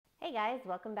Hey guys,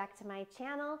 welcome back to my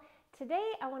channel. Today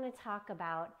I want to talk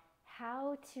about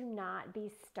how to not be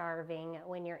starving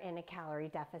when you're in a calorie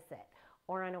deficit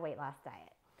or on a weight loss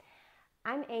diet.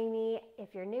 I'm Amy.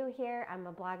 If you're new here, I'm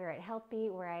a blogger at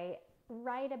Healthy where I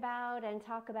write about and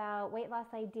talk about weight loss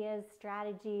ideas,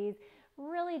 strategies,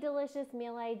 really delicious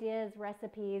meal ideas,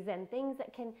 recipes, and things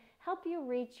that can help you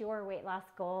reach your weight loss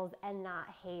goals and not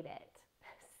hate it.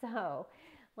 So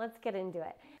let's get into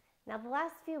it. Now, the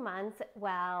last few months,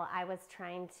 while I was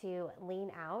trying to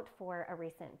lean out for a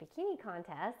recent bikini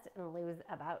contest and lose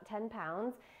about 10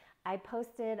 pounds, I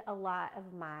posted a lot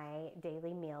of my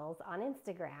daily meals on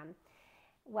Instagram.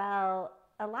 Well,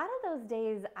 a lot of those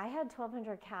days I had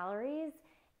 1,200 calories,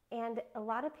 and a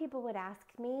lot of people would ask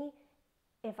me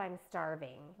if I'm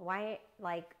starving. Why,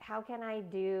 how can I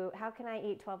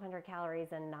eat 1,200 calories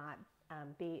and not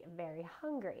be very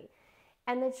hungry?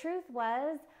 And the truth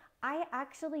was, I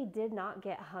actually did not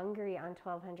get hungry on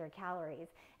 1,200 calories.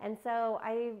 And so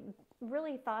I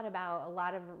really thought about a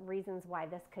lot of reasons why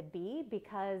this could be,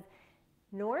 because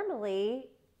normally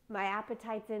my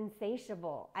appetite's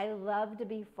insatiable. I love to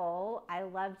be full. I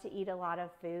love to eat a lot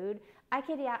of food. I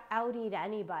could out-eat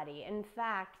anybody. In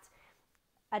fact,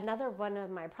 another one of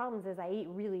my problems is I eat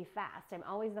really fast. I'm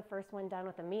always the first one done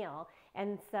with a meal.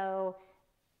 And so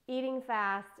eating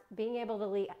fast, being able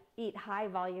to eat high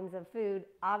volumes of food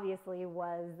obviously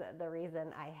was the reason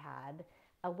I had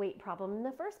a weight problem in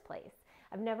the first place.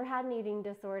 I've never had an eating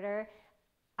disorder.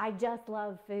 I just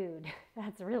love food.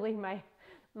 That's really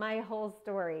my whole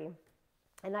story.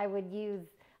 And I would use,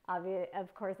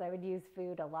 of course, I would use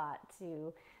food a lot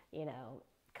to,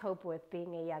 cope with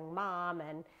being a young mom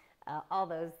and all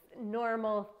those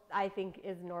I think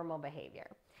is normal behavior.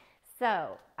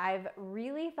 So I've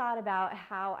really thought about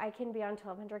how I can be on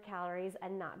 1,200 calories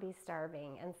and not be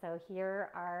starving. And so here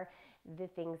are the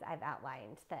things I've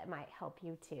outlined that might help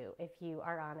you too if you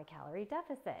are on a calorie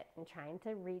deficit and trying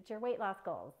to reach your weight loss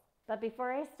goals. But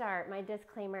before I start, my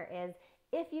disclaimer is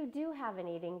if you do have an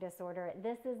eating disorder,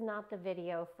 this is not the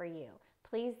video for you.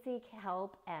 Please seek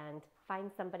help and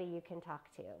find somebody you can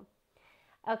talk to.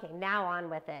 Okay, now on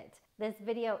with it. This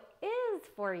video is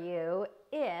for you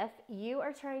if you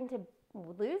are trying to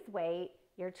lose weight,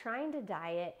 you're trying to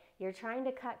diet, you're trying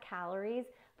to cut calories,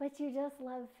 but you just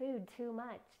love food too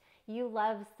much. You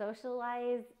love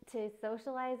to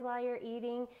socialize while you're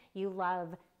eating. You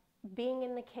love being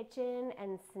in the kitchen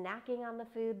and snacking on the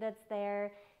food that's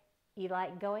there. You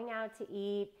like going out to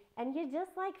eat, and you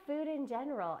just like food in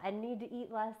general and need to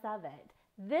eat less of it.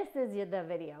 This is the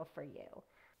video for you.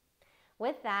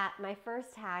 With that, my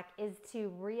first hack is to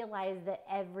realize that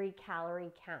every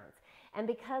calorie counts. And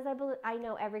because I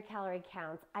know every calorie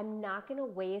counts, I'm not going to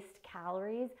waste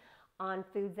calories on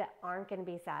foods that aren't going to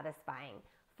be satisfying.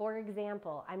 For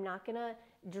example, I'm not going to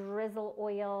drizzle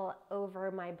oil over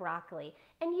my broccoli.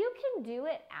 And you can do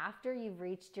it after you've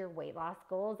reached your weight loss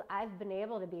goals. I've been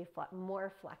able to be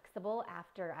more flexible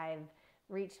after I've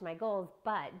reached my goals,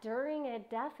 but during a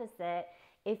deficit,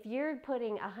 if you're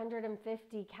putting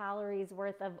 150 calories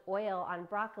worth of oil on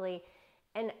broccoli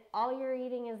and all you're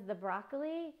eating is the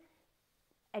broccoli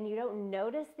and you don't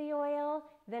notice the oil,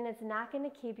 then it's not going to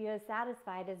keep you as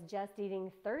satisfied as just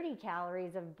eating 30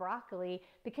 calories of broccoli,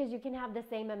 because you can have the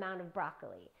same amount of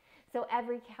broccoli. So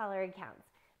every calorie counts.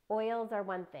 Oils are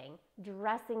one thing,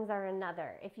 dressings are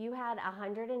another. If you had a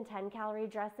 110 calorie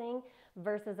dressing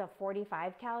versus a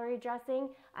 45 calorie dressing,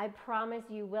 I promise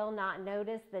you will not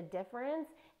notice the difference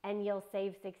and you'll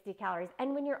save 60 calories.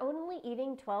 And when you're only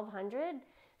eating 1,200,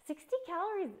 60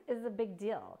 calories is a big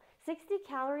deal. 60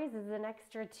 calories is an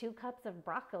extra 2 cups of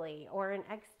broccoli or an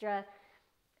extra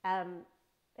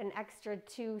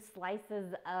 2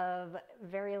 slices of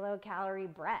very low calorie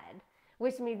bread.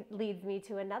 Which leads me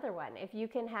to another one. If you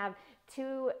can have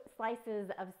 2 slices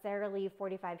of Sara Lee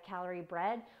 45 calorie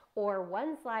bread or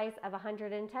 1 slice of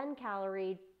 110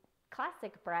 calorie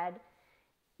classic bread,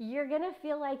 you're gonna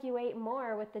feel like you ate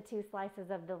more with the 2 slices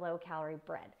of the low calorie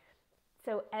bread.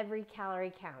 So every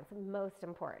calorie counts, most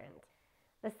important.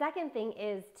 The second thing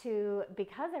is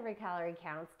because every calorie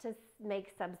counts, to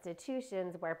make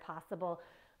substitutions where possible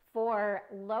for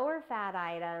lower fat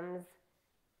items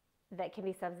that can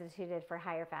be substituted for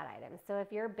higher fat items. So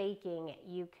if you're baking,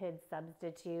 you could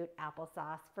substitute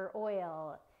applesauce for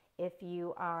oil. If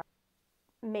you are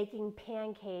making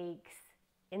pancakes,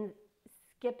 and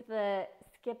skip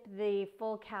the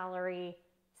full calorie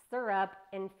syrup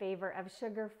in favor of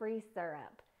sugar-free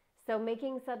syrup. So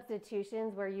making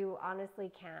substitutions where you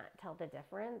honestly can't tell the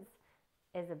difference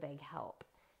is a big help,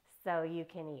 so you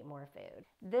can eat more food.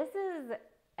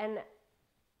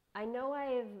 I know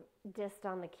I've dissed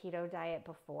on the keto diet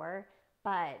before,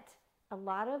 but a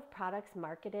lot of products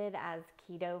marketed as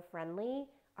keto friendly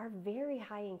are very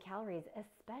high in calories,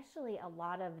 especially a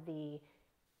lot of the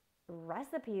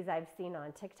recipes I've seen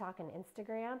on TikTok and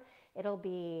Instagram. It'll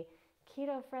be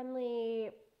keto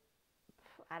friendly,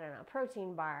 I don't know,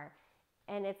 protein bar,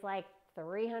 and it's like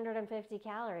 350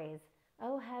 calories.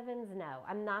 Oh heavens no,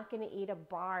 I'm not gonna eat a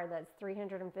bar that's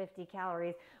 350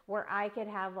 calories where I could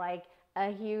have like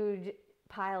a huge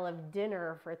pile of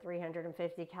dinner for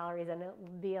 350 calories and it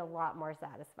will be a lot more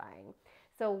satisfying.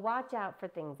 So watch out for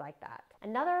things like that.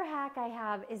 Another hack I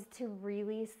have is to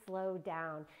really slow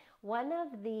down. One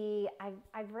of the,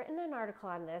 I've written an article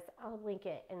on this, I'll link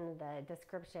it in the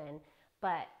description,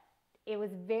 but it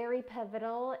was very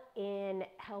pivotal in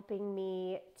helping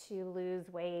me to lose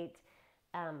weight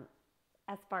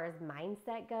as far as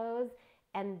mindset goes.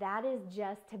 And that is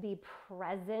just to be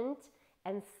present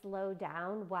and slow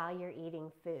down while you're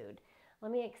eating food.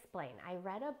 Let me explain. I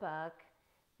read a book,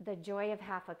 The Joy of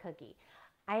Half a Cookie.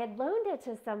 I had loaned it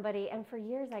to somebody and for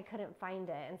years I couldn't find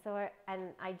it. And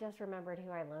I just remembered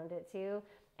who I loaned it to,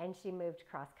 and she moved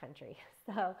cross country.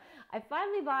 So I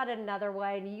finally bought another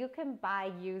one. You can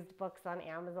buy used books on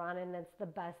Amazon and it's the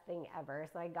best thing ever.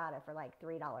 So I got it for like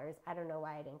 $3. I don't know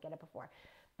why I didn't get it before.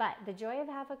 But The Joy of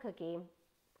Half a Cookie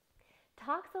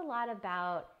talks a lot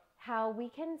about how we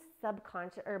can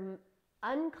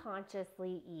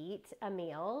unconsciously eat a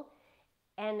meal,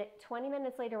 and 20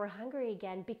 minutes later we're hungry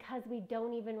again because we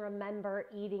don't even remember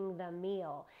eating the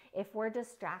meal. If we're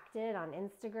distracted on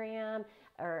Instagram,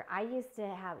 or I used to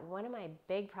have, one of my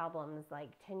big problems like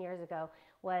 10 years ago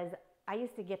was I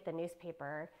used to get the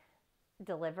newspaper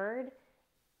delivered.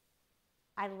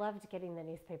 I loved getting the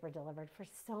newspaper delivered for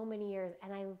so many years,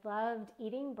 and I loved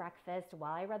eating breakfast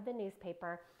while I read the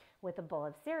newspaper with a bowl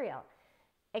of cereal.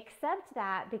 Except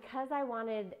that because I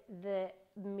wanted the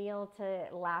meal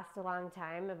to last a long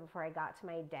time before I got to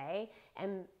my day,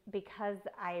 and because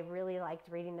I really liked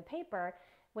reading the paper,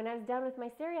 when I was done with my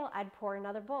cereal, I'd pour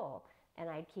another bowl and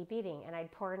I'd keep eating, and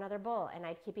I'd pour another bowl and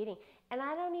I'd keep eating. And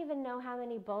I don't even know how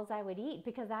many bowls I would eat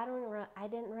because I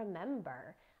didn't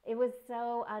remember. It was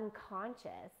so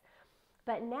unconscious.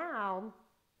 But now,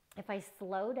 if I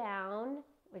slow down,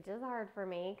 which is hard for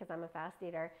me because I'm a fast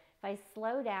eater, if I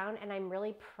slow down and I'm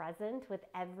really present with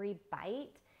every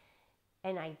bite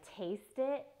and I taste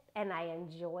it and I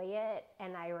enjoy it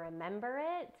and I remember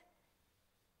it,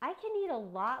 I can eat a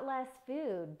lot less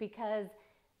food because,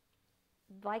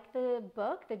 like the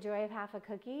book, The Joy of Half a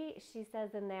Cookie, she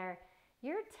says in there,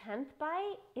 your 10th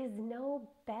bite is no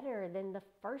better than the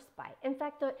first bite. In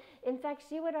fact,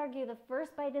 she would argue the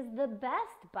first bite is the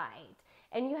best bite,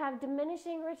 and you have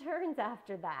diminishing returns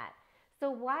after that.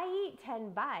 So why eat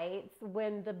 10 bites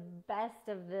when the best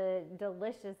of the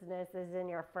deliciousness is in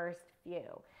your first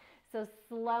few? So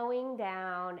slowing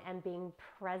down and being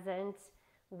present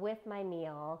with my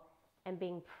meal and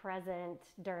being present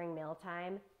during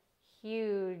mealtime,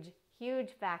 huge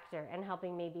factor in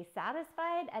helping me be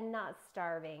satisfied and not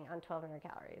starving on 1,200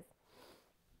 calories.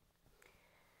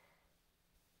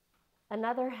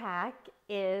 Another hack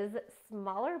is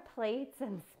smaller plates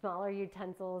and smaller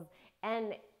utensils.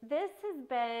 And this has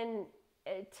been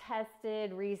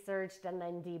tested, researched, and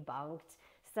then debunked.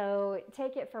 So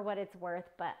take it for what it's worth.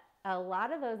 But a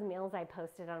lot of those meals I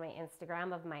posted on my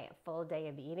Instagram of my full day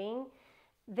of eating,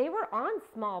 they were on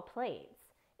small plates.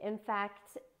 In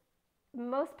fact,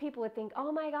 most people would think,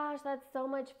 oh my gosh, that's so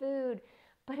much food.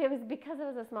 But it was because it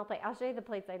was a small plate. I'll show you the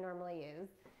plates I normally use.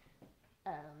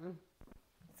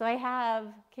 So I have,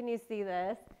 can you see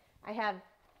this? I have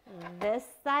this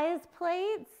size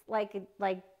plates,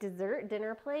 like dessert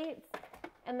dinner plates.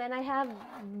 And then I have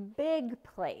big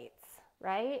plates,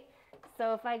 right?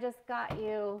 So if I just got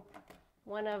you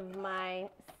one of my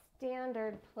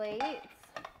standard plates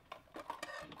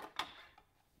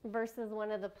versus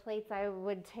one of the plates I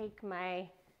would take my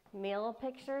meal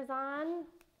pictures on,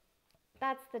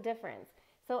 that's the difference.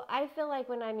 So I feel like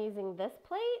when I'm using this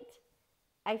plate,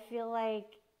 I feel like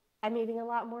I'm eating a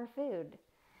lot more food.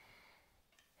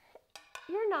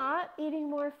 You're not eating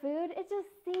more food. It just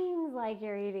seems like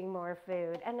you're eating more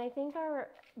food. And I think our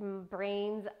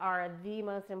brains are the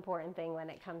most important thing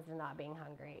when it comes to not being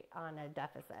hungry on a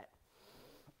deficit.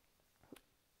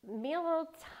 Meal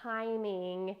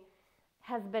timing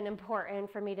has been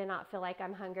important for me to not feel like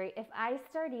I'm hungry. If I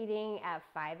start eating at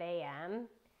 5 a.m.,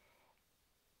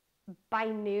 by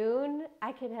noon,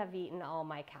 I could have eaten all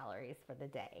my calories for the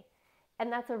day.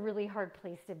 And that's a really hard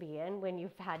place to be in when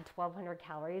you've had 1,200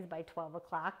 calories by 12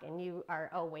 o'clock and you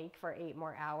are awake for 8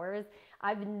 more hours.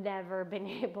 I've never been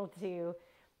able to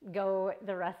go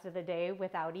the rest of the day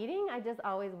without eating. I just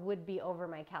always would be over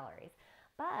my calories.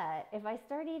 But if I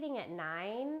start eating at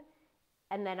 9,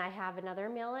 and then I have another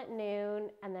meal at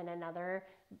noon, and then another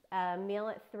meal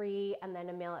at 3, and then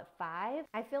a meal at 5.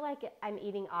 I feel like I'm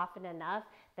eating often enough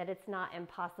that it's not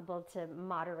impossible to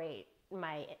moderate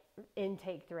my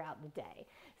intake throughout the day.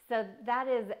 So that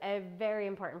is a very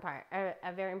important part.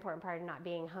 A very important part of not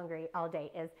being hungry all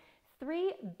day is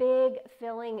 3 big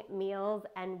filling meals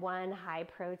and 1 high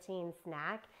protein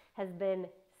snack has been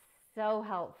so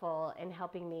helpful in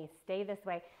helping me stay this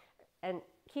way and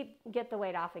get the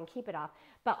weight off and keep it off.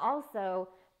 But also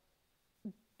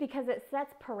because it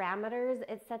sets parameters,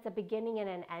 it sets a beginning and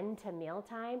an end to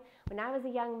mealtime. When I was a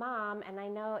young mom, and I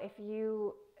know if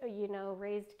you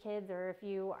raised kids or if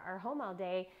you are home all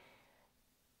day,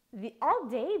 all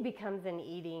day becomes an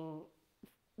eating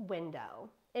window.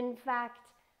 In fact,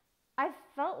 I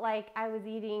felt like I was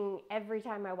eating every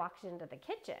time I walked into the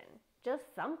kitchen, just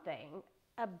something,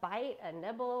 a bite, a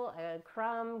nibble, a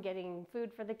crumb, getting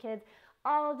food for the kids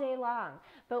all day long.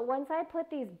 But once I put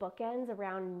these bookends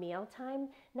around mealtime,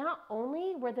 not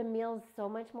only were the meals so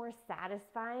much more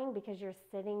satisfying because you're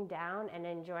sitting down and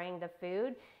enjoying the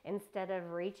food instead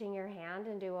of reaching your hand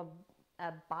into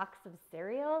a box of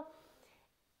cereal,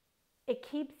 it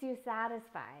keeps you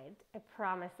satisfied. I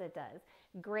promise it does.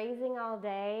 Grazing all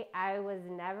day, I was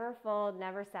never full,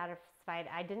 never satisfied.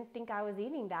 I didn't think I was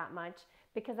eating that much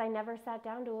because I never sat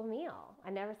down to a meal. I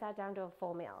never sat down to a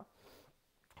full meal.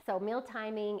 So meal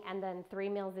timing, and then 3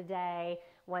 meals a day,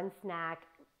 1 snack,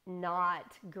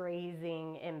 not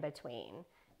grazing in between.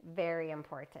 Very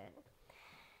important.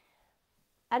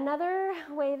 Another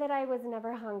way that I was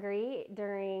never hungry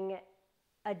during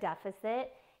a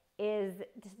deficit is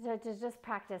to just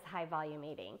practice high volume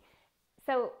eating.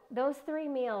 So those 3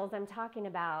 meals I'm talking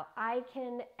about, I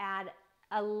can add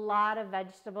a lot of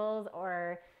vegetables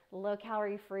or low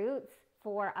calorie fruits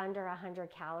for under 100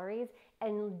 calories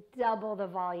and double the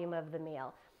volume of the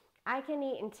meal. I can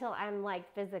eat until I'm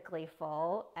like physically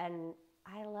full, and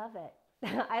I love it.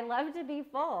 I love to be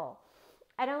full.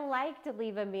 I don't like to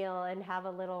leave a meal and have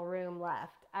a little room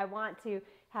left. I want to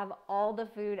have all the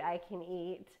food I can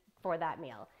eat for that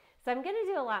meal. So I'm going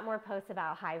to do a lot more posts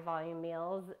about high volume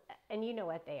meals, and you know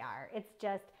what they are. It's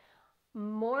just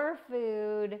more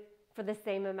food for the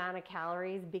same amount of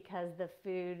calories because the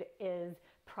food is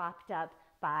propped up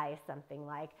by something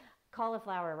like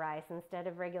cauliflower rice instead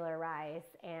of regular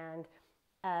rice, and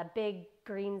a big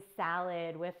green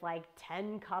salad with like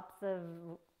 10 cups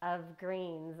of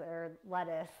greens or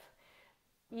lettuce.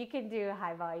 You can do a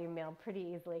high volume meal pretty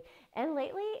easily. And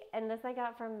lately, and this I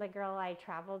got from the girl I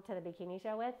traveled to the bikini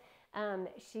show with,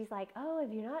 she's like, oh,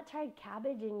 have you not tried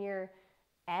cabbage in your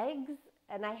eggs?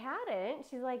 And I hadn't.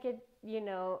 She's like,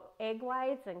 egg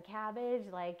whites and cabbage,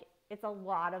 like it's a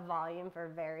lot of volume for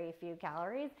very few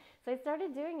calories. So I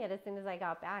started doing it as soon as I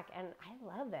got back, and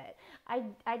I love it.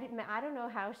 I don't know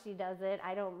how she does it.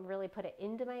 I don't really put it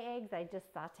into my eggs. I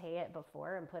just saute it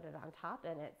before and put it on top,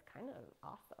 and it's kind of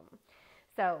awesome.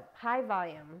 So high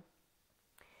volume.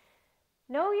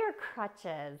 Know your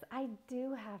crutches. I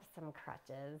do have some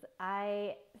crutches.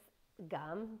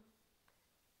 Gum,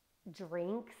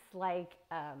 drinks, like,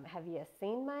 have you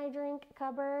seen my drink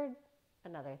cupboard?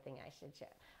 Another thing I should share.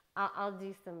 I'll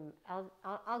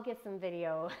get some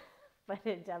video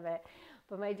footage of it,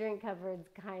 but my drink cupboard's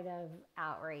kind of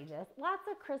outrageous. Lots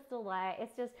of Crystal Light.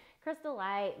 It's just Crystal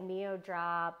Light, Neo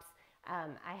Drops.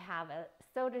 I have a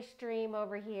Soda Stream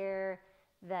over here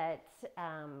that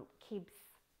keeps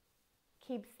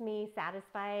me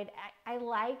satisfied. I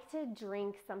like to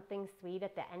drink something sweet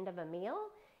at the end of a meal,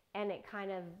 and it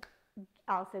kind of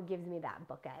also gives me that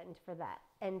bookend for that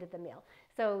end of the meal.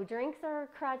 So drinks are a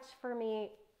crutch for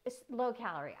me. It's low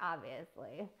calorie,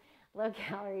 obviously. Low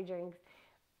calorie drinks.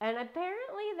 And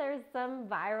apparently there's some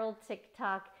viral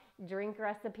TikTok drink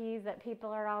recipes that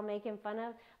people are all making fun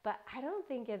of, but I don't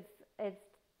think it's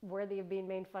worthy of being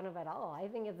made fun of at all. I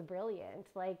think it's brilliant.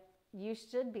 Like, you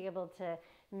should be able to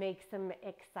make some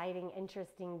exciting,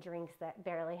 interesting drinks that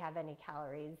barely have any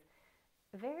calories.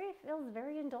 Feels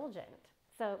very indulgent.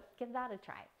 So give that a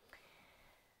try.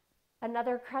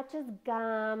 Another crutch is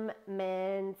gum,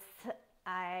 mints.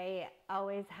 I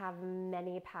always have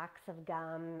many packs of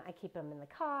gum. I keep them in the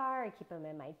car, I keep them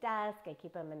in my desk, I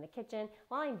keep them in the kitchen.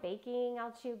 While I'm baking,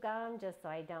 I'll chew gum just so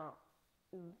I don't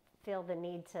feel the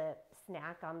need to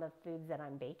snack on the foods that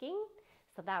I'm baking.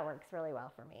 So that works really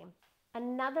well for me.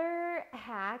 Another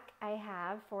hack I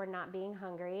have for not being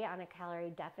hungry on a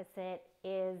calorie deficit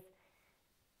is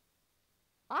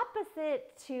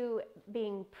opposite to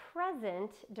being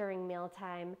present during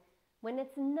mealtime. When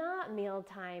it's not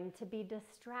mealtime, to be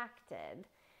distracted.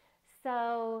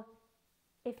 So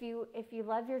if you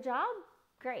love your job,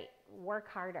 great, work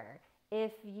harder.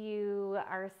 If you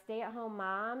are a stay-at-home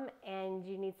mom and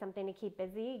you need something to keep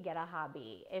busy, get a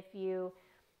hobby. If you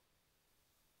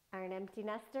are an empty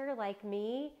nester like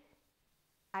me,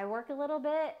 I work a little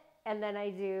bit and then I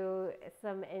do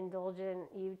some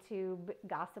indulgent YouTube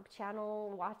gossip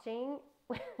channel watching,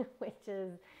 which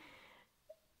is,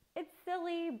 it's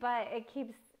silly, but it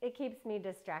keeps me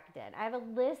distracted. I have a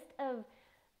list of,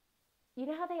 you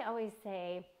know how they always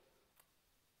say,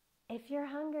 if you're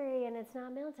hungry and it's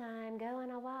not mealtime, go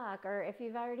on a walk. Or if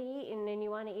you've already eaten and you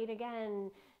want to eat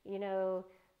again,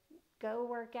 go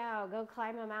work out, go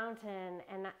climb a mountain.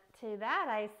 And to that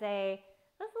I say,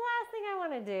 that's the last thing I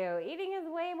want to do. Eating is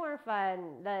way more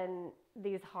fun than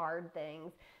these hard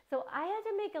things. So I had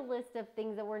to make a list of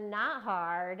things that were not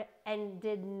hard and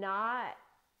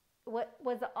what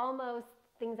was almost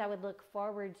things I would look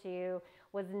forward to,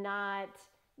 was not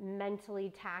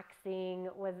mentally taxing,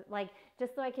 was like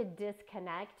just so I could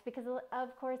disconnect. Because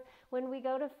of course, when we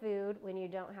go to food, when you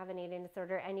don't have an eating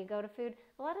disorder and you go to food,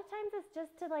 a lot of times it's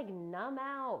just to like numb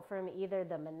out from either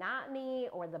the monotony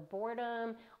or the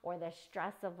boredom or the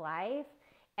stress of life.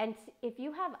 And if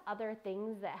you have other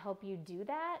things that help you do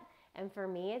that, and for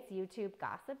me it's YouTube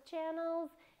gossip channels,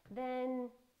 then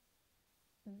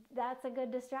that's a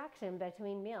good distraction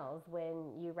between meals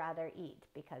when you rather eat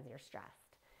because you're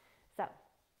stressed. So,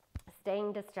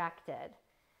 staying distracted.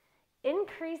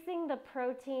 Increasing the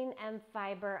protein and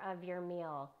fiber of your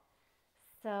meal.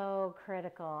 So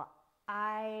critical.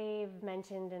 I've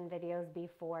mentioned in videos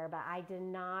before, but I did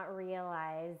not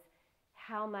realize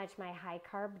how much my high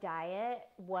carb diet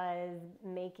was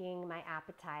making my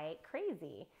appetite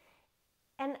crazy.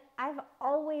 And I've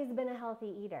always been a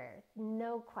healthy eater,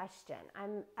 no question.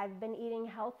 I've been eating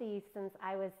healthy since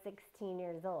I was 16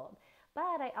 years old,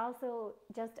 but I also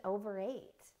just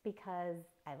overate because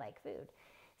I like food.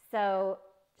 So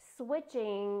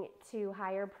switching to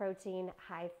higher protein,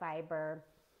 high fiber,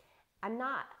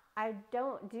 I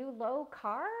don't do low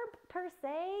carb per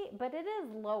se, but it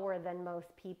is lower than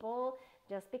most people.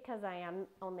 Just because I am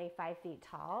only 5 feet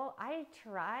tall, I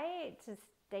try to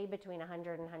stay between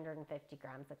 100 and 150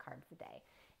 grams of carbs a day.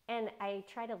 And I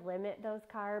try to limit those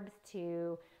carbs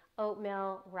to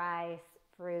oatmeal, rice,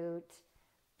 fruit,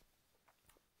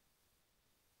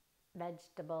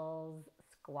 vegetables,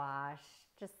 squash,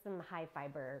 just some high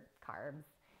fiber carbs,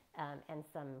 and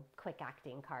some quick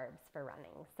acting carbs for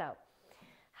running. So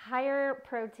higher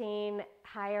protein,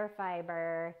 higher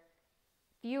fiber,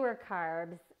 fewer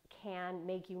carbs can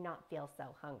make you not feel so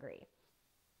hungry.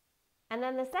 And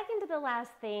then the second to the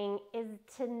last thing is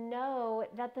to know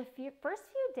that the first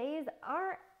few days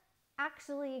are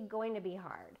actually going to be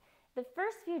hard. The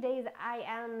first few days I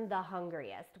am the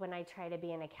hungriest when I try to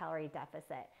be in a calorie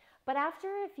deficit. But after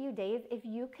a few days, if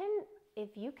you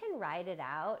can ride it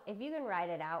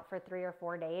out for 3 or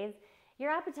 4 days, your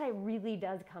appetite really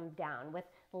does come down. With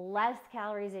less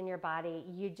calories in your body,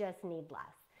 you just need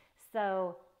less.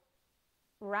 So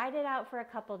ride it out for a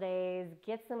couple days,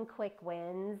 get some quick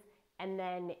wins, and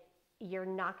then you're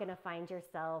not going to find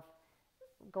yourself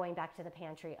going back to the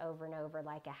pantry over and over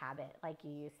like a habit, like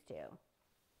you used to.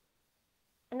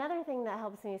 Another thing that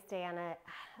helps me stay on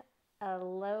a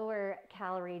lower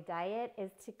calorie diet is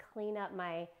to clean up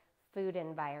my food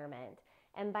environment.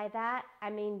 And by that, I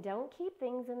mean, don't keep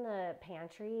things in the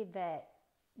pantry that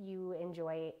you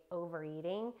enjoy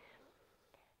overeating.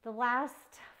 The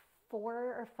last 4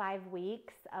 or 5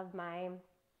 weeks of my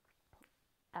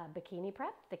bikini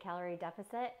prep, the calorie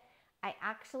deficit, I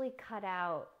actually cut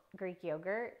out Greek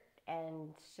yogurt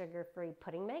and sugar-free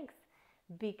pudding mix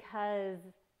because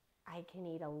I can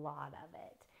eat a lot of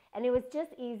it. And it was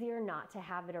just easier not to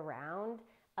have it around.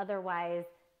 Otherwise,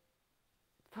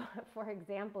 for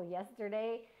example,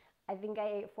 yesterday, I think I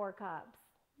ate 4 cups,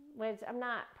 which I'm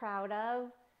not proud of,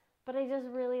 but I just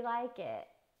really like it.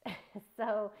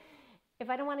 So if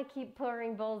I don't want to keep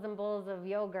pouring bowls and bowls of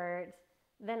yogurt,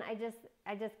 then I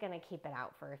just gonna keep it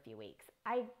out for a few weeks.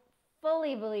 I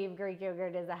fully believe Greek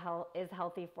yogurt is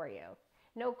healthy for you.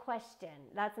 No question.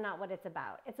 That's not what it's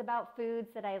about. It's about foods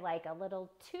that I like a little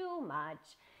too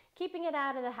much, keeping it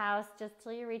out of the house just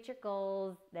till you reach your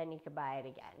goals, then you can buy it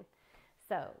again.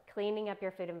 So cleaning up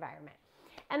your food environment.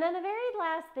 And then the very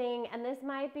last thing, and this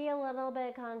might be a little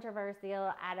bit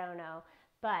controversial, I don't know,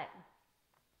 but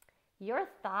your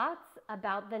thoughts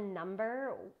about the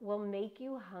number will make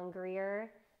you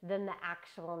hungrier than the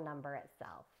actual number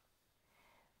itself.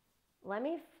 Let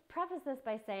me preface this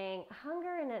by saying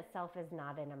hunger in itself is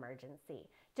not an emergency.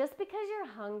 Just because you're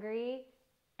hungry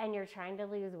and you're trying to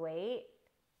lose weight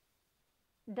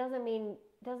doesn't mean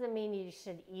you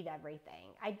should eat everything.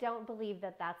 I don't believe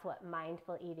that that's what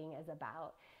mindful eating is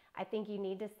about. I think you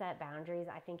need to set boundaries.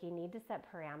 I think you need to set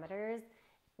parameters.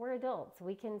 We're adults.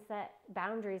 We can set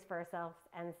boundaries for ourselves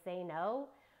and say no,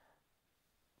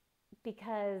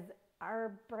 because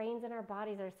our brains and our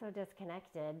bodies are so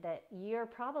disconnected that you're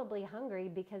probably hungry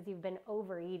because you've been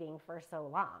overeating for so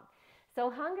long. So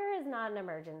hunger is not an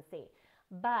emergency,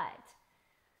 but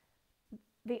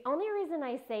the only reason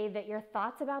I say that your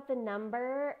thoughts about the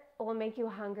number will make you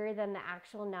hungrier than the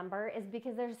actual number is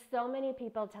because there's so many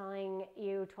people telling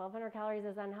you 1,200 calories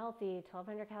is unhealthy,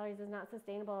 1,200 calories is not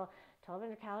sustainable,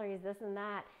 1,200 calories this and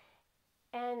that.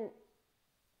 And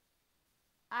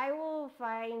I will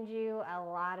find you a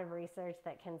lot of research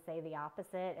that can say the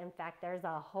opposite. In fact, there's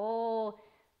a whole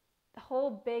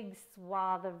big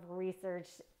swath of research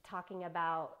talking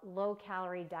about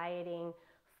low-calorie dieting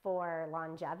for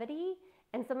longevity.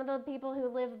 And some of the people who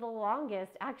live the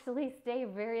longest actually stay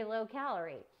very low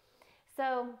calorie.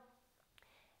 So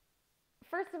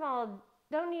first of all,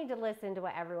 don't need to listen to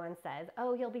what everyone says.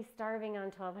 Oh, you'll be starving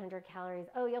on 1,200 calories.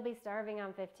 Oh, you'll be starving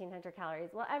on 1,500 calories.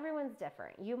 Well, everyone's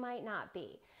different. You might not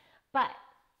be. But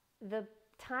the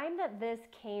time that this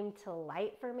came to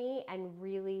light for me and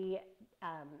really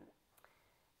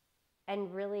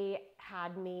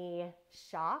had me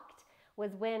shocked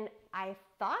was when I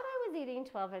thought I was eating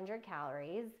 1,200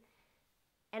 calories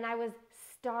and I was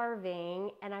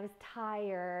starving and I was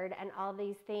tired and all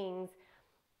these things.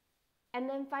 And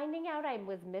then finding out I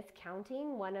was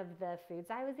miscounting one of the foods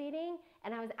I was eating,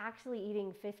 and I was actually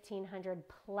eating 1,500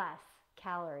 plus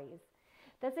calories.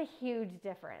 That's a huge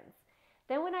difference.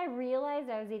 Then when I realized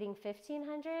I was eating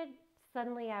 1,500,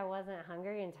 suddenly I wasn't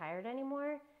hungry and tired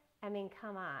anymore. I mean,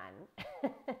 come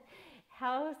on.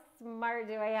 How smart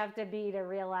do I have to be to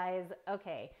realize,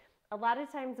 okay, a lot of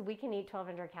times we can eat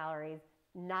 1,200 calories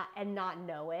and not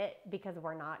know it because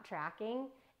we're not tracking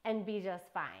and be just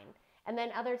fine. And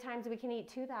then other times we can eat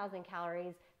 2,000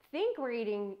 calories, think we're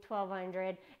eating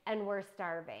 1,200, and we're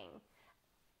starving.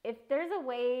 If there's a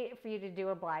way for you to do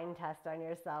a blind test on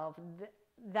yourself,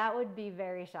 that would be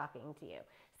very shocking to you.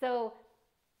 So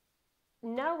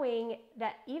knowing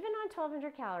that even on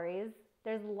 1,200 calories,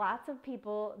 there's lots of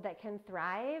people that can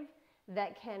thrive,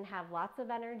 that can have lots of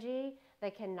energy,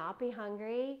 that can not be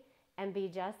hungry and be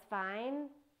just fine.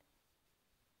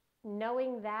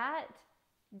 Knowing that,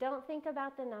 don't think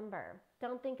about the number.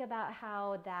 Don't think about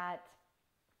how that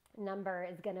number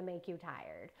is going to make you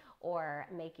tired or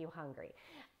make you hungry.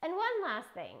 And one last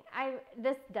thing,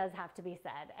 this does have to be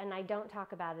said, and I don't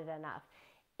talk about it enough,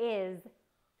 is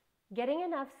getting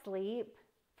enough sleep.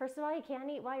 First of all, you can't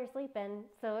eat while you're sleeping,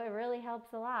 so it really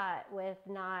helps a lot with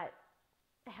not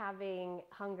having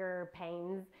hunger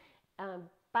pains.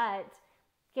 But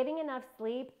getting enough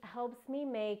sleep helps me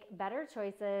make better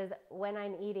choices when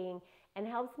I'm eating and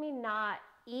helps me not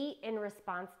eat in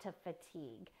response to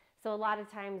fatigue. So a lot of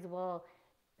times we'll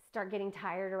start getting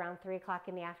tired around 3 o'clock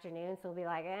in the afternoon, so we'll be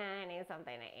like, I need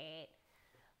something to eat.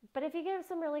 But if you get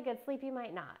some really good sleep, you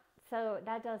might not. So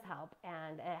that does help,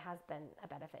 and it has been a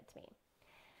benefit to me.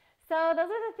 So those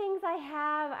are the things I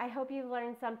have. I hope you've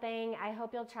learned something. I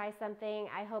hope you'll try something.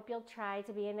 I hope you'll try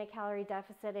to be in a calorie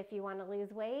deficit if you want to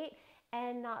lose weight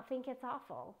and not think it's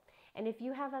awful. And if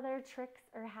you have other tricks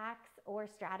or hacks or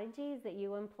strategies that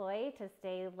you employ to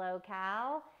stay low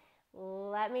cal,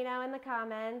 let me know in the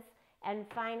comments. And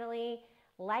finally,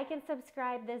 like and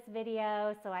subscribe this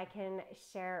video so I can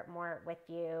share more with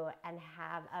you, and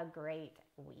have a great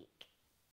week.